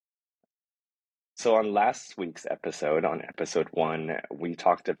So, on last week's episode, on episode one, we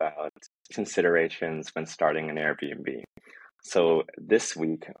talked about considerations when starting an Airbnb. So, this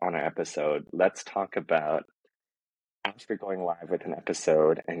week on our episode, let's talk about after going live with an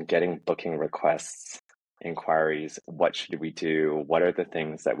episode and getting booking requests, inquiries, what should we do? What are the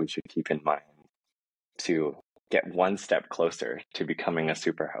things that we should keep in mind to get one step closer to becoming a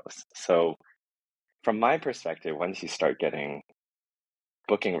superhost? So, from my perspective, once you start getting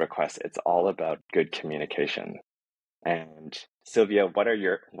booking requests, it's all about good communication. And Sylvia, what are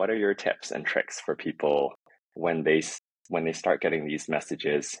your tips and tricks for people when they start getting these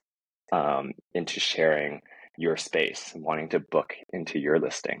messages into sharing your space, wanting to book into your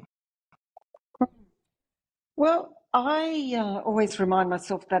listing? Well, I always remind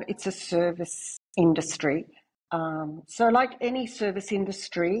myself that it's a service industry. So, like any service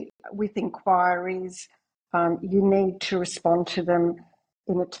industry, with inquiries, you need to respond to them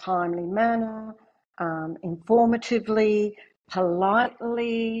in a timely manner, informatively,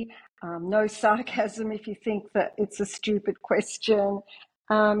 politely, no sarcasm if you think that it's a stupid question.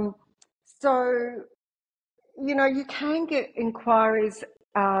 Um, so, you can get inquiries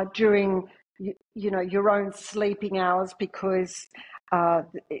during your own sleeping hours because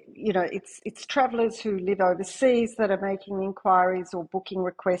it's travelers who live overseas that are making inquiries or booking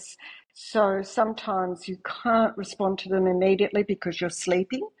requests. So sometimes you can't respond to them immediately because you're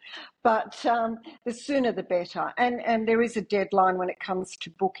sleeping, but the sooner the better. And there is a deadline when it comes to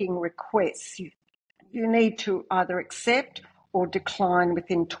booking requests. You need to either accept or decline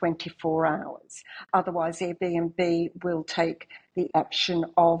within 24 hours. Otherwise, Airbnb will take the action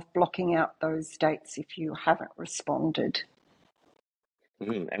of blocking out those dates if you haven't responded.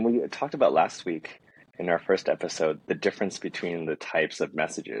 And we talked about last week in our first episode the difference between the types of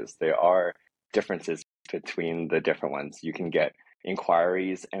messages. There are differences between the different ones. You can get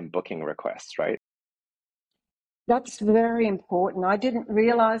inquiries and booking requests, right? That's very important. I didn't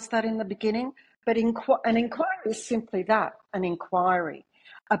realize that in the beginning, but an inquiry is simply that, an inquiry.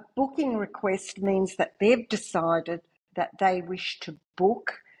 A booking request means that they've decided that they wish to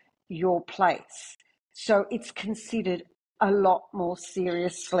book your place. So it's considered a lot more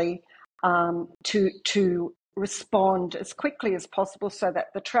seriously to respond as quickly as possible so that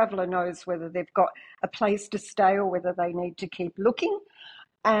the traveller knows whether they've got a place to stay or whether they need to keep looking,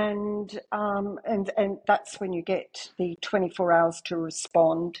 and that's when you get the 24 hours to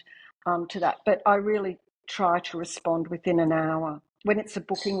respond to that. But I really try to respond within an hour when it's a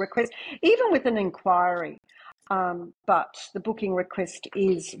booking request, even with an inquiry. But the booking request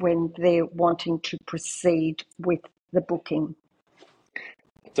is when they're wanting to proceed with the booking.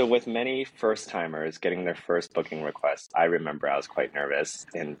 So, with many first timers getting their first booking request, I remember I was quite nervous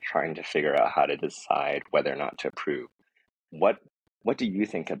in trying to figure out how to decide whether or not to approve. What what do you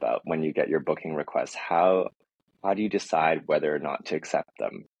think about when you get your booking requests? How do you decide whether or not to accept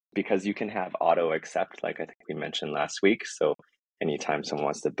them? Because you can have auto accept, like I think we mentioned last week. So anytime someone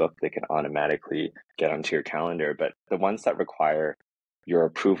wants to book, they can automatically get onto your calendar. But the ones that require your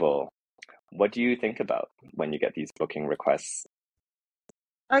approval, what do you think about when you get these booking requests?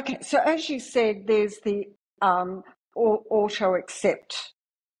 Okay, so as you said, there's the auto accept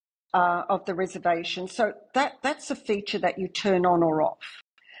of the reservation. So that's a feature that you turn on or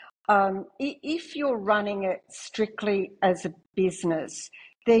off. If you're running it strictly as a business,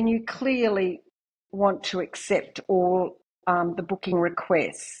 then you clearly want to accept all the booking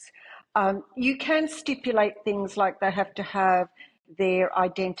requests. You can stipulate things like they have to have their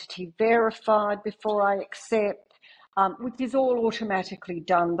identity verified before I accept, which is all automatically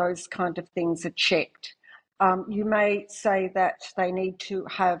done. Those kind of things are checked. You may say that they need to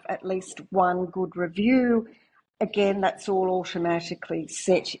have at least one good review. Again, that's all automatically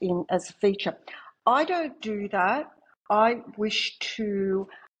set in as a feature. I don't do that. I wish to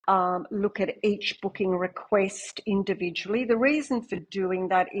look at each booking request individually. The reason for doing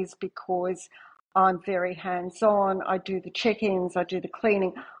that is because I'm very hands-on. I do the check-ins, I do the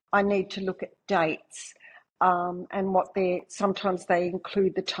cleaning. I need to look at dates and sometimes they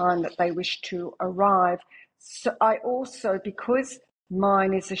include the time that they wish to arrive. So I also, because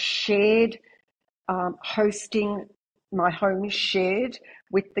mine is a shared hosting, my home is shared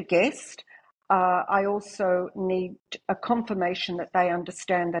with the guest. I also need a confirmation that they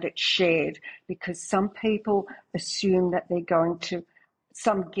understand that it's shared, because some guests assume that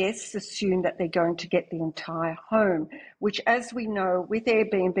they're going to get the entire home, which, as we know, with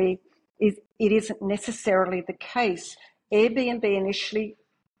Airbnb, it isn't necessarily the case. Airbnb initially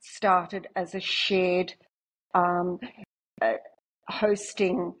started as a shared um,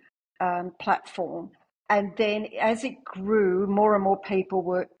 hosting platform. And then as it grew, more and more people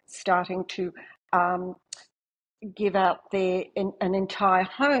were starting to give out an entire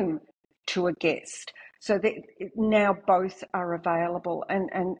home to a guest. So that now both are available.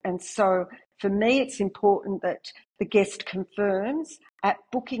 And so for me, it's important that the guest confirms at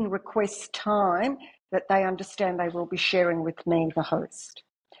booking request time that they understand they will be sharing with me, the host.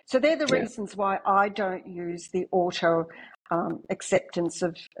 So they're the reasons why I don't use the auto acceptance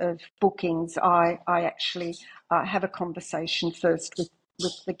of bookings. I actually have a conversation first with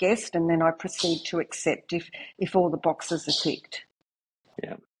the guest, and then I proceed to accept if all the boxes are ticked.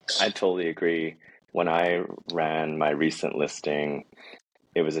 Yeah, I totally agree. When I ran my recent listing,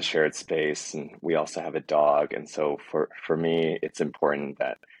 it was a shared space, and we also have a dog. And so for me, it's important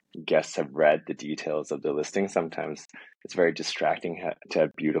that guests have read the details of the listing. Sometimes it's very distracting to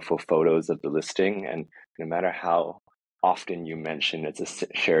have beautiful photos of the listing. And no matter how often you mention it's a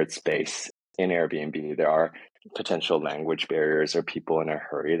shared space in Airbnb, there are potential language barriers or people in a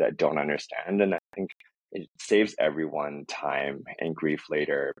hurry that don't understand. And I think it saves everyone time and grief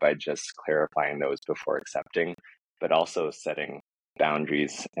later by just clarifying those before accepting, but also setting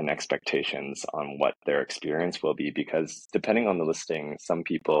boundaries and expectations on what their experience will be, because depending on the listing, some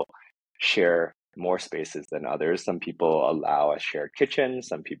people share more spaces than others. Some people allow a shared kitchen,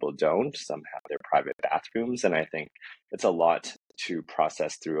 some people don't, some have their private bathrooms. And I think it's a lot to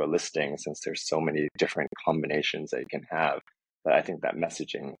process through a listing since there's so many different combinations that you can have. But I think that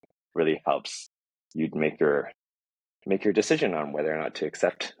messaging really helps you make your decision on whether or not to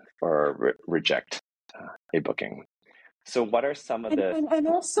accept or reject a booking. So what are some of the and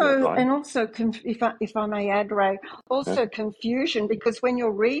also if I may add, Ray, also confusion, because when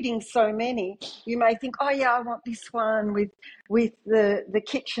you're reading so many, you may think, oh yeah, I want this one with the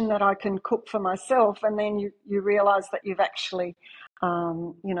kitchen that I can cook for myself, and then you realise that you've actually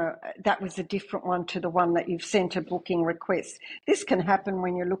that was a different one to the one that you've sent a booking request. This can happen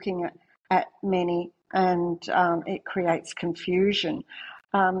when you're looking at many, and it creates confusion.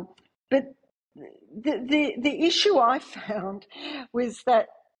 But the issue I found was that,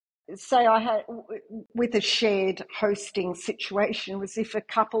 say I had with a shared hosting situation, was if a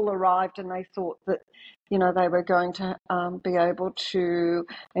couple arrived and they thought that they were going to be able to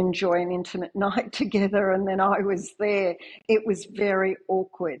enjoy an intimate night together, and then I was there, it was very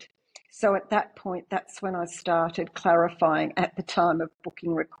awkward. So at that point, that's when I started clarifying at the time of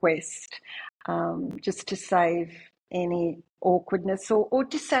booking request, just to save any awkwardness or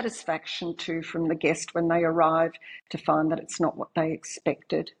dissatisfaction too from the guest when they arrive to find that it's not what they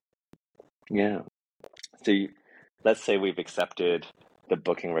expected. Yeah. So let's say we've accepted the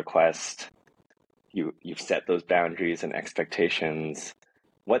booking request. You've set those boundaries and expectations.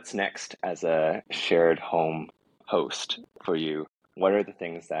 What's next as a shared home host for you? What are the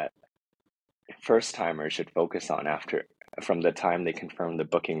things that first timers should focus on from the time they confirm the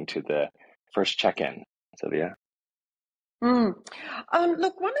booking to the first check-in, Sylvia?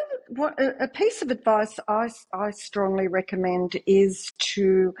 Look, a piece of advice I strongly recommend is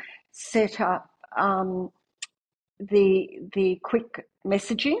to set up the quick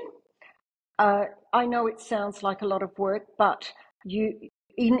messaging. I know it sounds like a lot of work, but in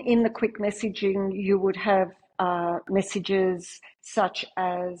the quick messaging you would have messages such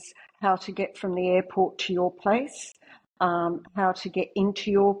as how to get from the airport to your place, how to get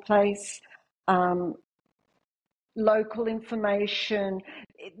into your place, local information.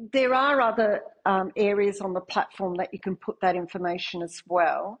 There are other areas on the platform that you can put that information as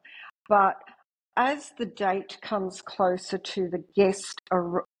well. But as the date comes closer to the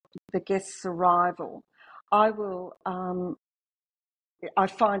guest's arrival, I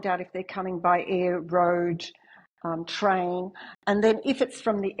find out if they're coming by air, road, train, and then if it's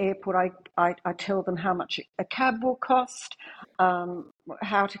from the airport, I tell them how much a cab will cost,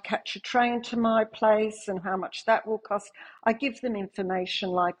 how to catch a train to my place and how much that will cost. I give them information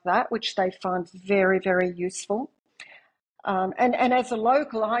like that, which they find very, very useful. And as a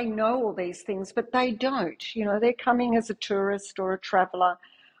local, I know all these things, but they don't. They're coming as a tourist or a traveller,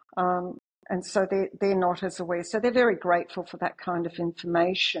 and so they're not as aware. So they're very grateful for that kind of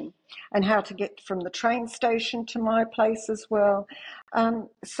information, and how to get from the train station to my place as well.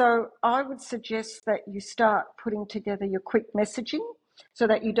 So I would suggest that you start putting together your quick messaging so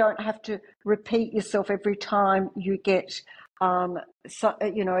that you don't have to repeat yourself every time you get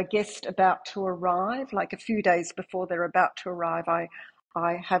a guest about to arrive. Like a few days before they're about to arrive, I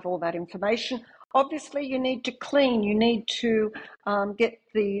have all that information. Obviously, you need to clean. You need to get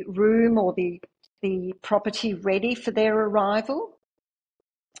the room or the property ready for their arrival.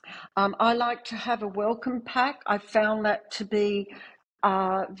 I like to have a welcome pack. I found that to be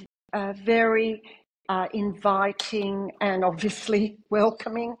very inviting and obviously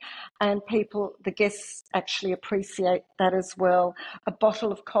welcoming, and the guests actually appreciate that as well. A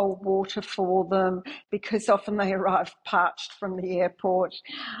bottle of cold water for them, because often they arrive parched from the airport,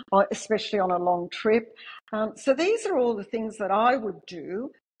 especially on a long trip. So these are all the things that I would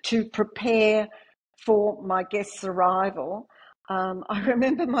do to prepare for my guest's arrival. I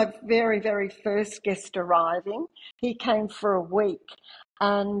remember my very, very first guest arriving. He came for a week,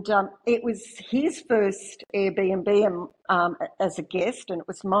 and it was his first Airbnb as a guest, and it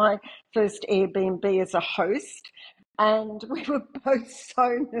was my first Airbnb as a host. And we were both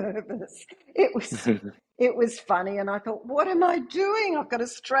so nervous. It was funny, and I thought, what am I doing? I've got a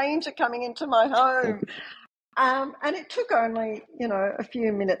stranger coming into my home. And it took only, a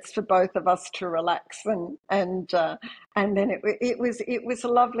few minutes for both of us to relax, and then it was a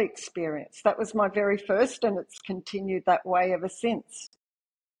lovely experience. That was my very first, and it's continued that way ever since.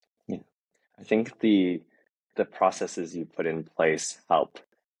 Yeah. I think the processes you put in place help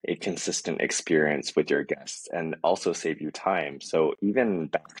a consistent experience with your guests and also save you time. So even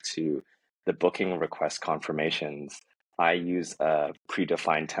back to the booking request confirmations, I use a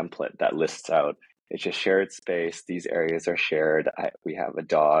predefined template that lists out it's a shared space. These areas are shared. We have a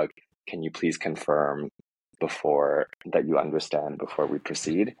dog. Can you please confirm before that you understand before we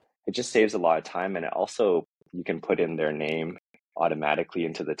proceed? It just saves a lot of time, and it also you can put in their name automatically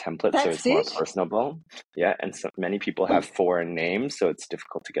into the template, so That's it's more it. personable. Yeah, and so many people have foreign names, so it's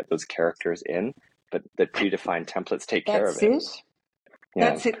difficult to get those characters in, but the predefined templates take care of That's it. it. Yeah.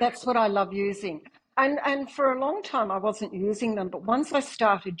 That's it. That's what I love using. And for a long time I wasn't using them, but once I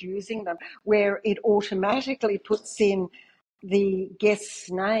started using them, where it automatically puts in the guest's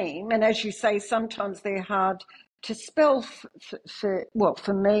name, and as you say, sometimes they're hard to spell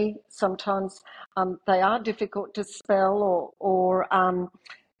for me. Sometimes they are difficult to spell, or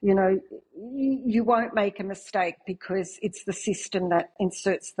you won't make a mistake because it's the system that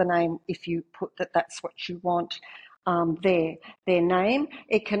inserts the name if you put that's what you want. Their name.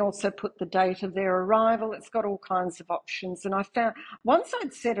 It can also put the date of their arrival. It's got all kinds of options. And I found, once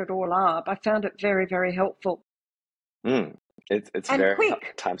I'd set it all up, I found it very, very helpful Mm. It's and very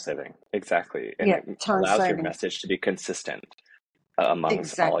quick. time saving. Exactly. And Yeah, it time allows your saving. message to be consistent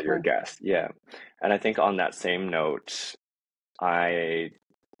amongst all your Exactly. guests. Yeah. And I think on that same note, I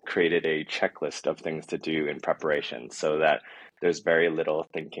created a checklist of things to do in preparation so that there's very little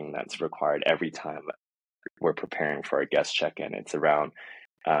thinking that's required every time we're preparing for a guest check-in. It's around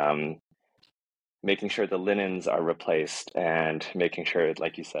um, making sure the linens are replaced and making sure,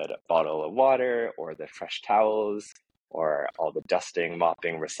 like you said, a bottle of water or the fresh towels or all the dusting,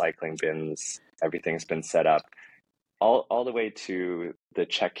 mopping, recycling bins, everything's been set up. All the way to the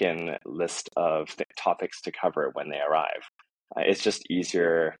check-in list of topics to cover when they arrive. It's just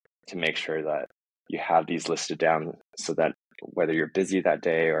easier to make sure that you have these listed down so that whether you're busy that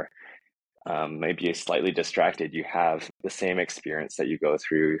day or maybe slightly distracted, you have the same experience that you go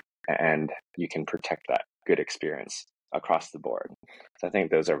through and you can protect that good experience across the board. So I think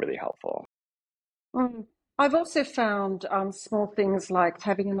those are really helpful. Mm. I've also found small things like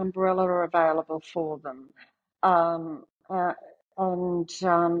having an umbrella available for them, um, uh, and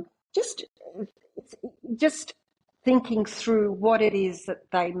just just thinking through what it is that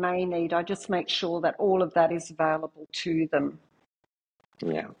they may need. I just make sure that all of that is available to them.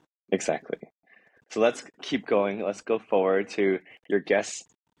 Yeah, exactly. So let's keep going. Let's go forward to your guests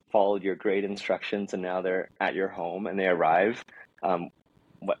followed your great instructions and now they're at your home and they arrive. Um,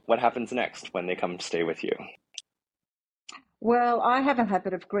 what happens next when they come stay with you? Well, I have a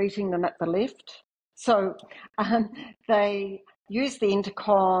habit of greeting them at the lift. So um, they use the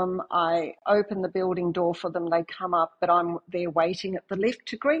intercom. I open the building door for them. They come up, but I'm there waiting at the lift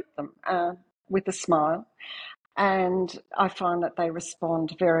to greet them with a smile. And I find that they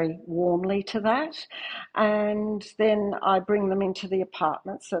respond very warmly to that. And then I bring them into the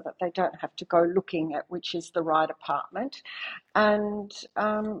apartment so that they don't have to go looking at which is the right apartment, and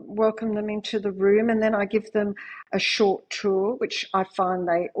welcome them into the room. And then I give them a short tour, which I find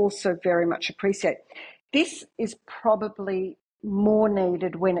they also very much appreciate. This is probably more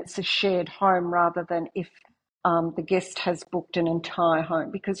needed when it's a shared home rather than if the guest has booked an entire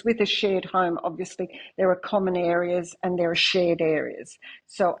home, because with a shared home, obviously, there are common areas and there are shared areas.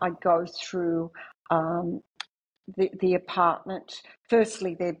 So I go through the apartment,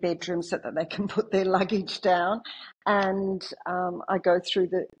 firstly their bedroom so that they can put their luggage down, and I go through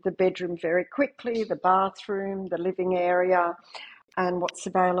the bedroom very quickly, the bathroom, the living area, and what's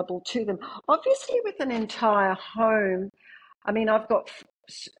available to them. Obviously, with an entire home, I mean, I've got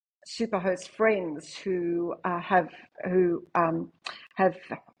superhost friends who have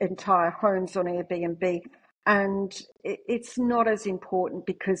entire homes on Airbnb, and it's not as important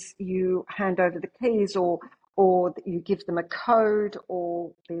because you hand over the keys, or you give them a code,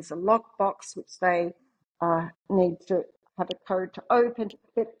 or there's a lockbox which they need to have a code to open,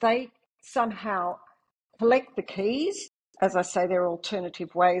 but they somehow collect the keys. As I say, there are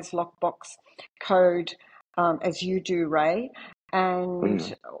alternative ways, lockbox, code, as you do, Ray, and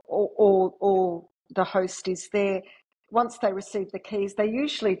Mm. all the host is there. Once they receive the keys, they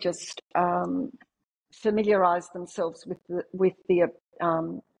usually just familiarise themselves with the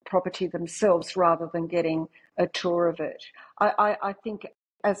property themselves rather than getting a tour of it. I think,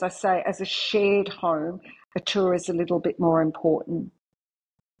 as I say, as a shared home, a tour is a little bit more important.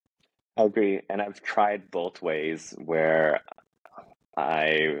 I agree. And I've tried both ways where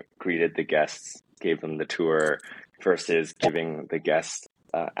I greeted the guests, gave them the tour, versus giving the guests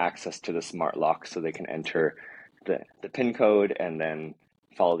access to the smart lock so they can enter the PIN code and then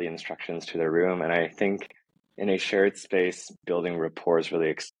follow the instructions to their room. And I think in a shared space, building rapport is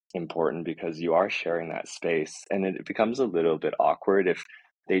really important because you are sharing that space, and it becomes a little bit awkward if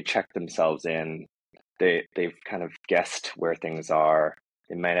they check themselves in. They've kind of guessed where things are.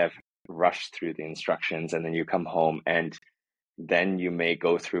 They might have rushed through the instructions, and then you come home and then you may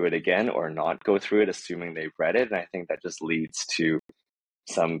go through it again or not go through it, assuming they've read it. And I think that just leads to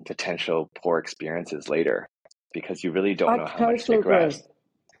some potential poor experiences later because you really don't I know how much totally they agree. grasp.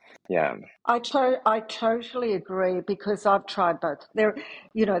 Yeah. I totally agree because I've tried both. There,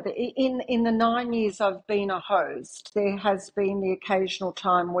 in the 9 years I've been a host, there has been the occasional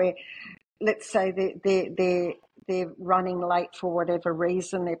time where, let's say, they're running late for whatever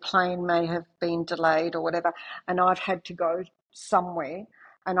reason, their plane may have been delayed or whatever, and I've had to go somewhere,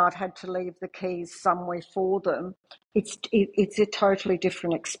 and I've had to leave the keys somewhere for them. It's a totally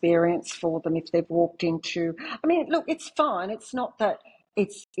different experience for them if they've walked into. I mean, look, it's fine. It's not that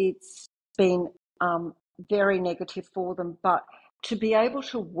it's been very negative for them, but to be able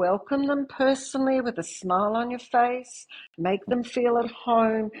to welcome them personally with a smile on your face, make them feel at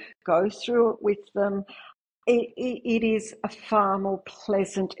home, go through it with them, it is a far more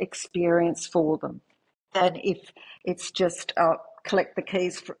pleasant experience for them than if it's just collect the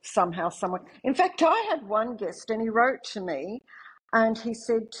keys somehow, somewhere. In fact, I had one guest and he wrote to me and he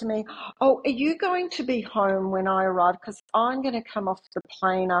said to me, "Oh, are you going to be home when I arrive? Because I'm going to come off the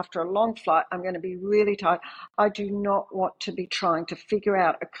plane after a long flight. I'm going to be really tired. I do not want to be trying to figure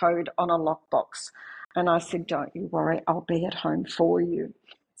out a code on a lockbox." And I said, "Don't you worry, I'll be at home for you."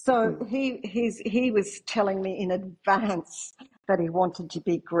 So Mhm. he was telling me in advance that he wanted to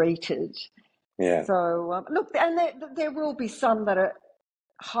be greeted. Yeah. So look, and there will be some that are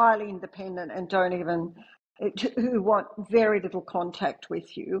highly independent and don't even who want very little contact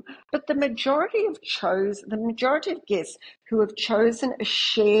with you. But the majority of guests who have chosen a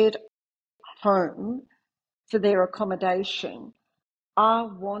shared home for their accommodation are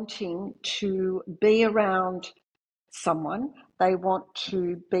wanting to be around someone. They want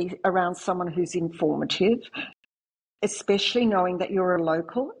to be around someone who's informative, especially knowing that you're a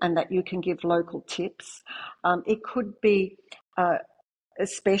local and that you can give local tips. It could be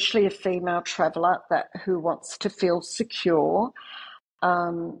especially a female traveller who wants to feel secure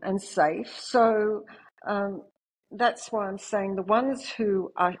and safe. So that's why I'm saying the ones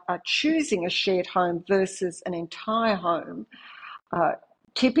who are choosing a shared home versus an entire home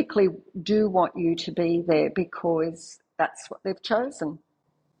typically do want you to be there because that's what they've chosen.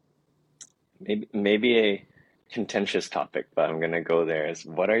 Maybe a contentious topic, but I'm gonna go there. Is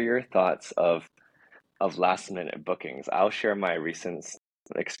what are your thoughts of last minute bookings? I'll share my recent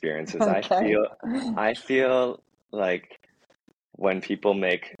experiences. Okay. I feel like when people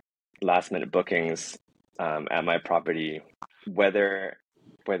make last minute bookings at my property, whether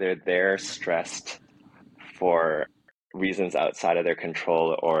they're stressed for reasons outside of their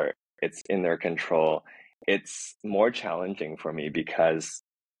control or it's in their control, it's more challenging for me because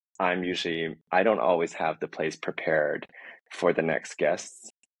I don't always have the place prepared for the next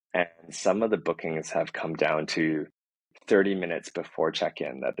guests. And some of the bookings have come down to 30 minutes before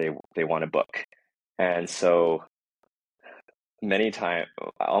check-in that they want to book. And so many times,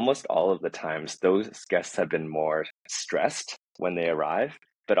 almost all of the times, those guests have been more stressed when they arrive,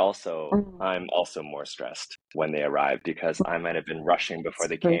 but also Mm, I'm also more stressed when they arrive because I might have been rushing before it's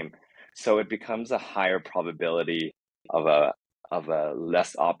they true. came. So it becomes a higher probability of a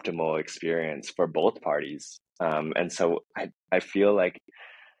less optimal experience for both parties. And so I feel like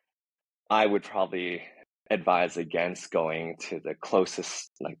I would probably advise against going to the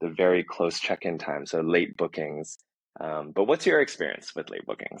closest, like the very close check-in time, so late bookings, But what's your experience with late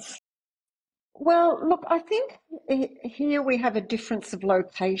bookings? Well, look, I think here we have a difference of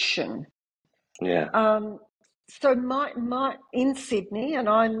location. Yeah. Um, so my in Sydney, and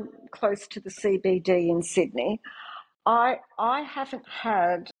I'm close to the CBD in Sydney. I haven't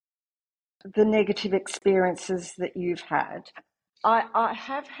had the negative experiences that you've had. I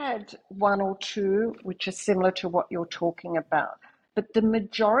have had one or two which are similar to what you're talking about, but the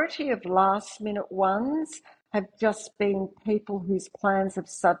majority of last minute ones have just been people whose plans have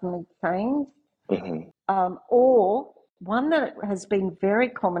suddenly changed. Hmm. Or one that has been very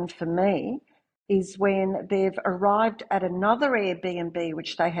common for me is when they've arrived at another Airbnb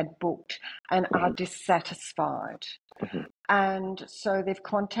which they had booked and are Hmm. dissatisfied. Hmm. And so they've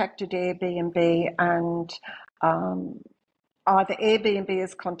contacted Airbnb, and um, either Airbnb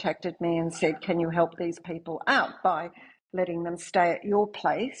has contacted me and said, can you help these people out by letting them stay at your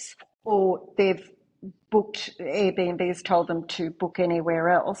place? Or they've booked, Airbnb has told them to book anywhere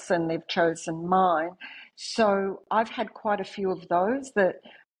else and they've chosen mine. So I've had quite a few of those that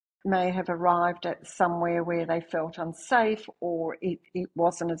may have arrived at somewhere where they felt unsafe, or it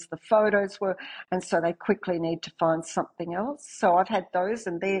wasn't as the photos were, and so they quickly need to find something else. So I've had those,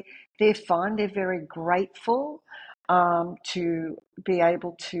 and they're fine. They're very grateful to be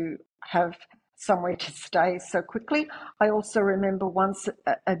able to have somewhere to stay so quickly. I also remember once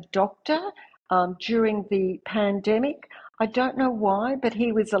a doctor during the pandemic. I don't know why, but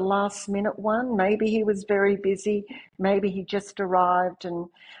he was a last minute one. Maybe he was very busy. Maybe he just arrived and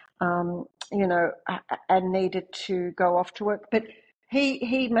and needed to go off to work. But he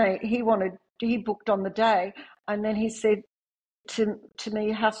booked on the day, and then he said to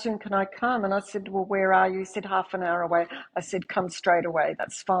me, "How soon can I come?" And I said, "Well, where are you?" He said, "Half an hour away." I said, "Come straight away.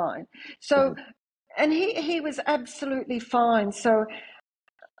 That's fine." So, Hmm. and he was absolutely fine. So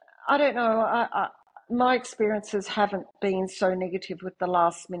I don't know. My experiences haven't been so negative with the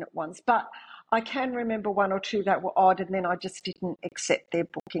last minute ones, but I can remember one or two that were odd, and then I just didn't accept their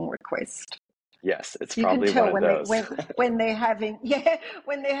booking request. Yes, it's You can probably one tell of when they those. when they're having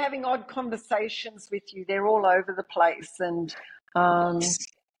when they're having odd conversations with you. They're all over the place, and um, Yes.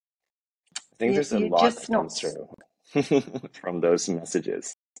 I think there's a you're lot just that comes not through from those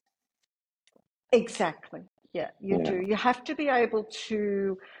messages. exactly. Yeah, you Yeah. do. You have to be able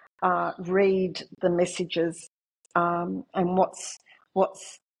to read the messages and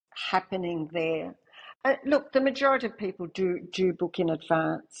what's happening there. Look, the majority of people do book in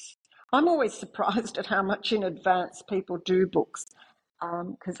advance. I'm always surprised at how much in advance people do books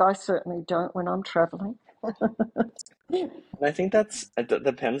because I certainly don't when I'm traveling. And I think it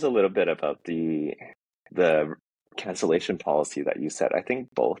depends a little bit about the cancellation policy that you said. I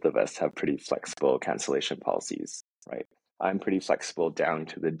think both of us have pretty flexible cancellation policies, right? I'm pretty flexible down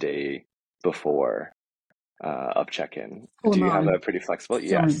to the day before of check-in. For Do you have a mine. pretty flexible?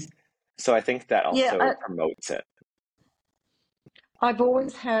 Yes. Same. So I think that Yeah, also promotes it. I've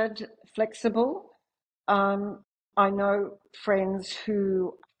always had flexible. Um, I know friends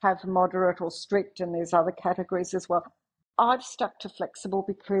who have moderate or strict, and there's other categories as well. I've stuck to flexible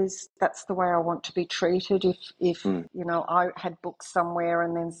because that's the way I want to be treated. If Mm. I had booked somewhere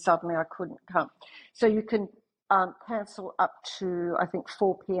and then suddenly I couldn't come, so you can cancel up to I think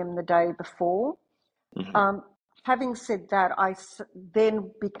 4 p.m. the day before. Hmm. Um, Having said that,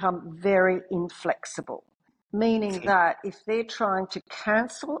 then become very inflexible, meaning that if they're trying to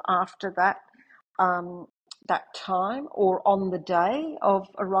cancel after um, that time or on the day of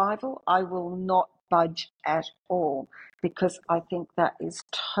arrival, I will not budge at all because I think that is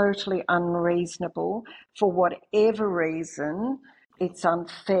totally unreasonable. For whatever reason, it's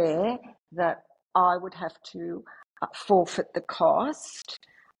unfair that I would have to forfeit the cost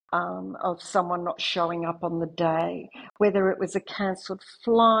of someone not showing up on the day, whether it was a cancelled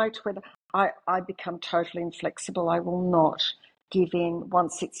flight, whether I become totally inflexible. I will not give in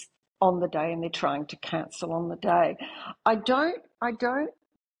once it's on the day and they're trying to cancel on the day. I don't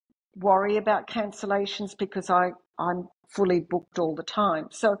worry about cancellations because I'm fully booked all the time.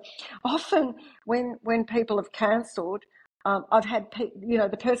 So often when people have cancelled, I've had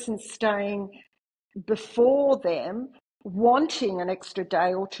the person staying before them wanting an extra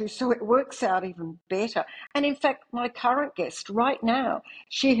day or two, so it works out even better. And in fact, my current guest right now,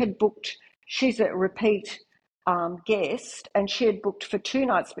 she's a repeat guest, and she had booked for 2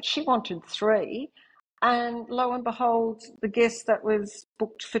 nights, but she wanted three. And lo and behold, the guest that was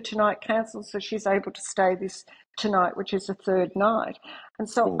booked for tonight cancelled, so she's able to stay this tonight, which is the third night. And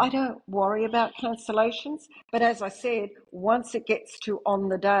so I Mm. don't worry about cancellations. But as I said, once it gets to on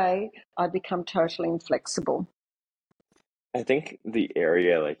the day, I become totally inflexible. I think the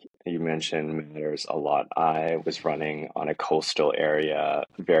area, like you mentioned, matters a lot. I was running on a coastal area,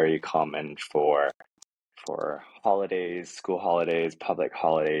 very common for holidays, school holidays, public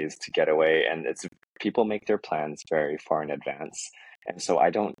holidays to get away, and it's people make their plans very far in advance. And so I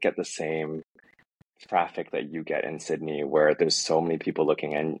don't get the same traffic that you get in Sydney, where there's so many people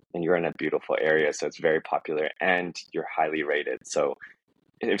looking, and you're in a beautiful area, so it's very popular and you're highly rated. So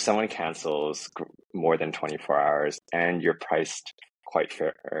if someone cancels more than 24 hours and you're priced quite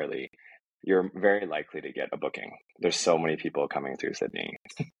fairly, you're very likely to get a booking. There's so many people coming through Sydney.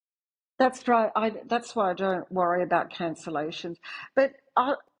 That's right. That's why I don't worry about cancellations. But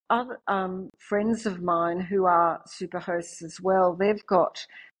other friends of mine who are super hosts as well, they've got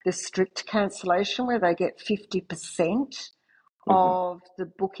the strict cancellation where they get 50% Hmm. of the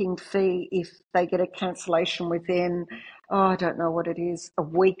booking fee if they get a cancellation within, oh, I don't know what it is, a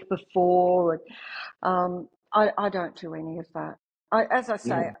week before. I don't do any of that. As I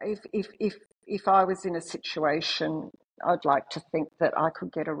say, No. if I was in a situation, I'd like to think that I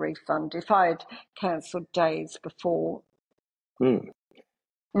could get a refund if I had cancelled days before. Hmm.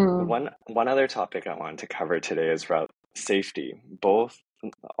 Mm, One other topic I wanted to cover today is about safety, both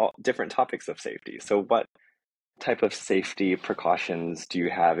all different topics of safety. So what type of safety precautions do you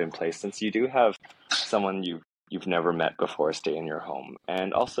have in place since you do have someone you've never met before stay in your home,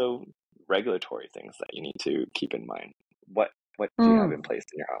 and also regulatory things that you need to keep in mind? What do you have mm. in place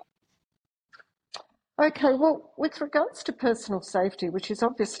in your home? Okay, well, with regards to personal safety, which is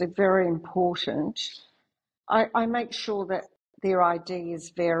obviously very important, I make sure that their ID is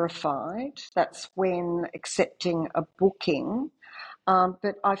verified. That's when accepting a booking.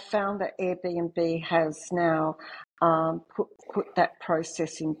 But I found that Airbnb has now put that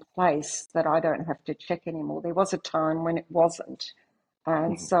process in place that I don't have to check anymore. There was a time when it wasn't,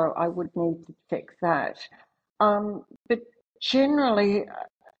 and Mhm. so I would need to check that. But generally,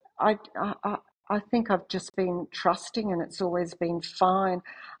 I, I, I think I've just been trusting and it's always been fine.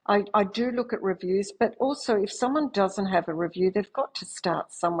 I do look at reviews, but also if someone doesn't have a review, they've got to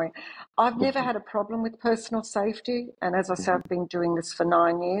start somewhere. I've never Mhm. had a problem with personal safety, and as I said, Mhm. I've been doing this for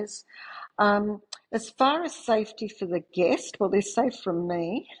 9 years. Um, as far as safety for the guest, well, they're safe from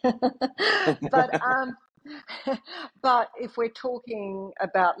me. but but if we're talking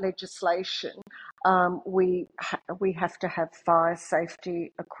about legislation, we have to have fire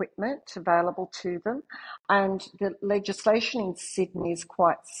safety equipment available to them, and the legislation in Sydney is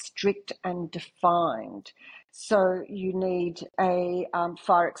quite strict and defined. So you need a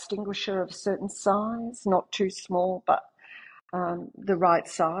fire extinguisher of a certain size, not too small, but the right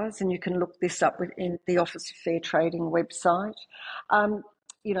size, and you can look this up within the Office of Fair Trading website. Um,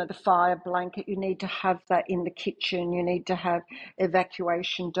 the fire blanket, you need to have that in the kitchen. You need to have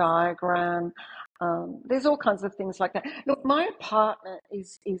evacuation diagram. There's all kinds of things like that. Look, my apartment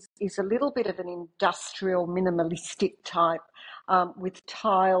is a little bit of an industrial, minimalistic type, with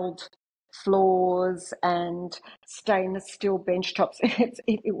tiled floors and stainless steel bench tops.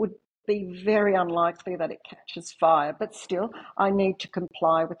 It would be very unlikely that it catches fire, but still, I need to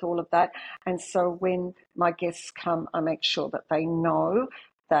comply with all of that. And so when my guests come, I make sure that they know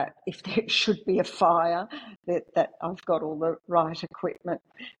that if there should be a fire, that I've got all the right equipment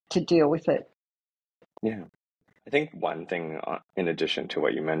to deal with it. Yeah. I think one thing, in addition to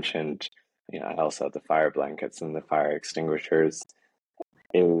what you mentioned, I also have the fire blankets and the fire extinguishers,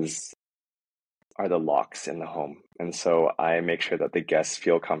 is are the locks in the home. And so I make sure that the guests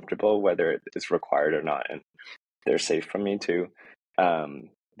feel comfortable, whether it is required or not, and they're safe from me too.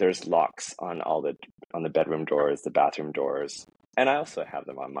 There's locks on the bedroom doors, the bathroom doors, and I also have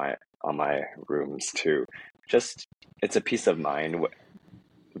them on my rooms too. Just it's a peace of mind.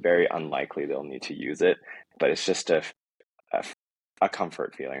 Very unlikely they'll need to use it, but it's just a, a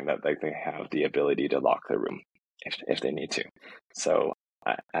comfort feeling that like they have the ability to lock the room if they need to. So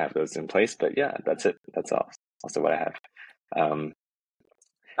I have those in place, but yeah, that's it. That's also what I have. Um,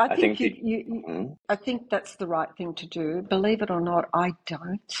 I I think think you, the you, you mm, I think that's the right thing to do. Believe it or not, I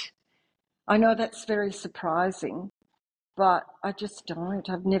don't. I know that's very surprising, but I just don't.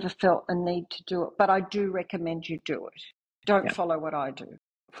 I've never felt a need to do it, but I do recommend you do it. Don't yeah. follow what I do.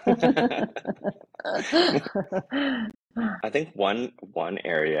 I think one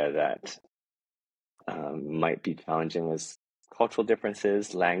area that might be challenging is cultural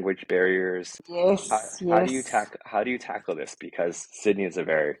differences, language barriers. Yes, yes. How do you tackle this? Because Sydney is a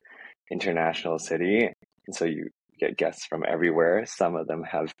very international city, and so you get guests from everywhere. Some of them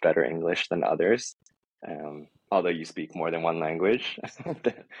have better English than others. Although you speak more than one language,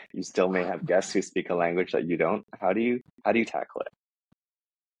 you still may have guests who speak a language that you don't. How do you tackle it?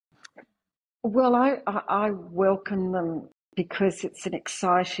 Well, I welcome them because it's an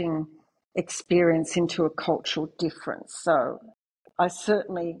exciting experience into a cultural difference. So I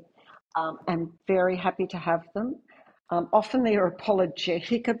certainly am very happy to have them. Often they're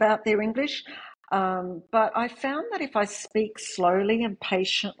apologetic about their English, but I found that if I speak slowly and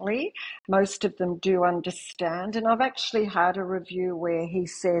patiently, most of them do understand. And I've actually had a review where he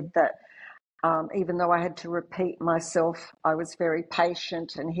said that even though I had to repeat myself, I was very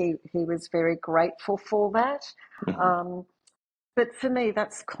patient, and he was very grateful for that. Mhm. Um, but for me,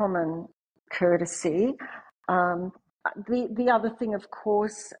 that's common courtesy. Um, the other thing, of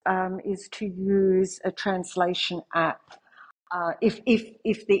course, is to use a translation app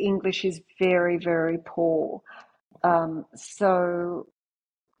if the English is very, very poor. So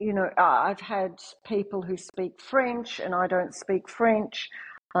I've had people who speak French and I don't speak French.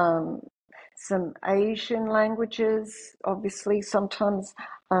 Um, some Asian languages, obviously, sometimes.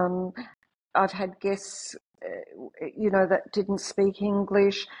 Um, I've had guests, that didn't speak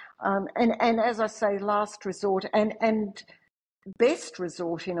English. And as I say, last resort and best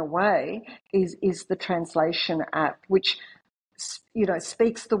resort in a way is the translation app, which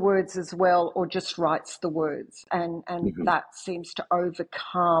speaks the words as well or just writes the words, and Mhm. that seems to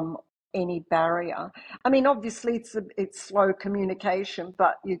overcome any barrier. I mean, obviously it's slow communication,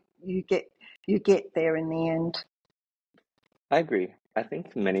 but you get there in the end. I agree. I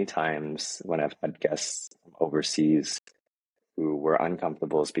think many times when I've had guests from overseas who were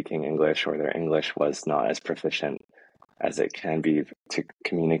uncomfortable speaking English or their English was not as proficient as it can be to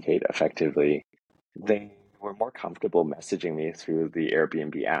communicate effectively, they were more comfortable messaging me through the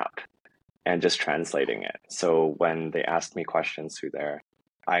Airbnb app and just translating it. So when they asked me questions through there,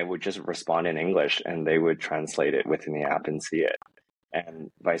 I would just respond in English and they would translate it within the app and see it,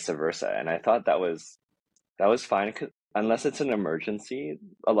 and vice versa. And I thought that was fine, unless it's an emergency.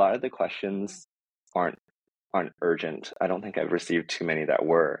 A lot of the questions aren't aren't urgent. I don't think I've received too many that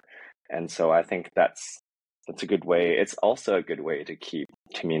were. And so I think that's a good way. It's also a good way to keep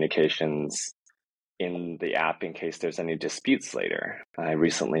communications in the app in case there's any disputes later. I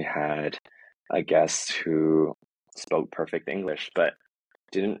recently had a guest who spoke perfect English, but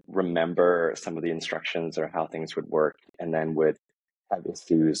didn't remember some of the instructions or how things would work, and then would have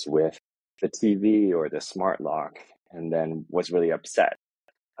issues with the TV or the smart lock, and then was really upset.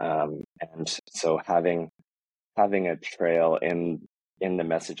 And so having a trail in the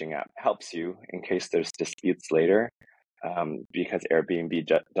messaging app helps you in case there's disputes later, because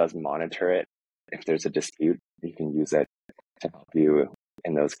Airbnb does monitor it. If there's a dispute, you can use it to help you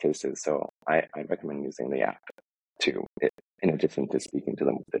in those cases. So I recommend using the app too, in addition to speaking to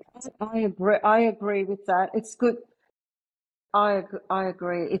them with it. I agree with that. It's good. I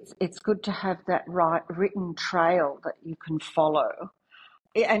agree. It's good to have that right written trail that you can follow,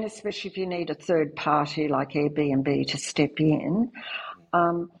 and especially if you need a third party like Airbnb to step in.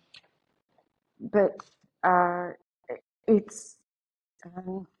 Um, but uh, it's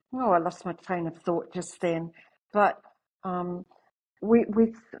I lost my train of thought just then. But um,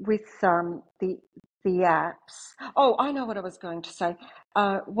 with the apps. Oh, I know what I was going to say.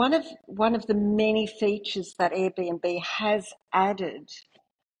 One of the many features that Airbnb has added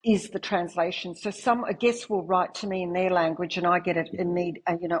is the translation. So a guest will write to me in their language, and I get it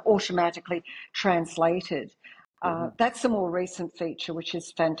automatically translated. Mhm. That's a more recent feature, which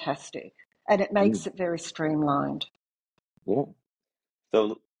is fantastic, and it makes Mhm. it very streamlined. Yeah.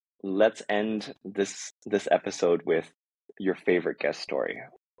 So let's end this episode with your favorite guest story,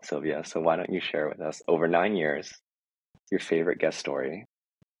 Sylvia. So why don't you share with us over 9 years your favorite guest story,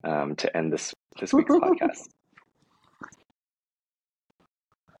 to end this week's podcast?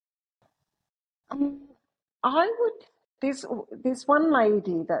 Um, I would. There's one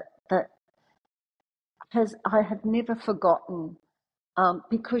lady that I have never forgotten,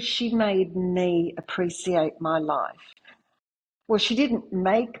 because she made me appreciate my life. Well, she didn't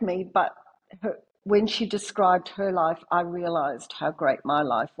make me, but when she described her life, I realised how great my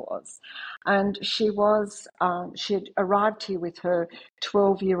life was. And she had arrived here with her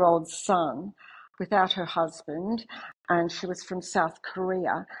 12-year-old son without her husband, and she was from South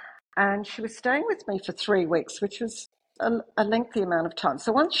Korea. And she was staying with me for 3 weeks, which was a lengthy amount of time.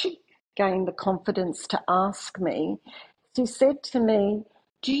 So once she gained the confidence to ask me, she said to me,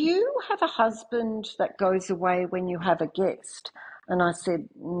 "Do you have a husband that goes away when you have a guest?" And I said,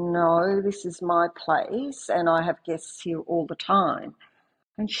 "No, this is my place and I have guests here all the time."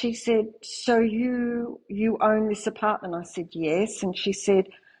 And she said, "So you own this apartment?" I said, "Yes." And she said,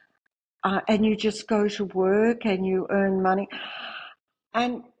 "And you just go to work and you earn money?"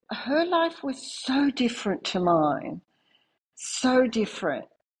 And her life was so different to mine, so different.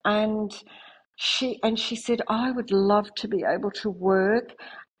 And she said, I would love to be able to work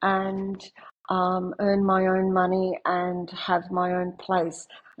and earn my own money and have my own place.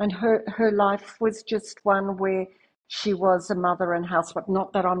 And her life was just one where she was a mother and housewife.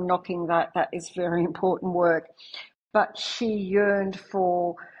 Not that I'm knocking that, that is very important work, but she yearned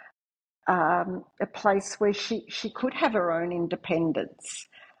for a place where she could have her own independence.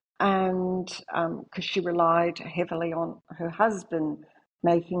 And because she relied heavily on her husband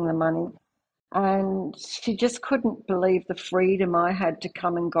making the money. And she just couldn't believe the freedom I had to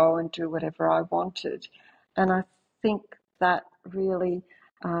come and go and do whatever I wanted. And I think that really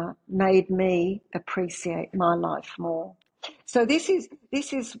made me appreciate my life more. So this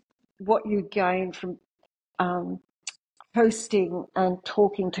is what you gain from um, hosting and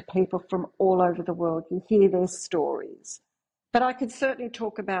talking to people from all over the world. You hear their stories. But I could certainly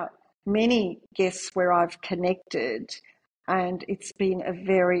talk about many guests where I've connected, and it's been a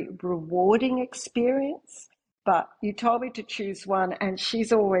very rewarding experience. But you told me to choose one, and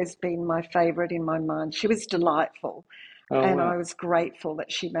she's always been my favorite in my mind. She was delightful, Oh, and wow. I was grateful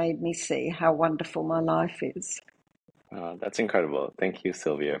that she made me see how wonderful my life is. That's incredible. Thank you,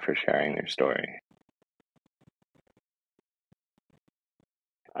 Sylvia, for sharing your story.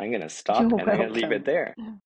 I'm going to stop You're and I'm going to leave it welcome. there.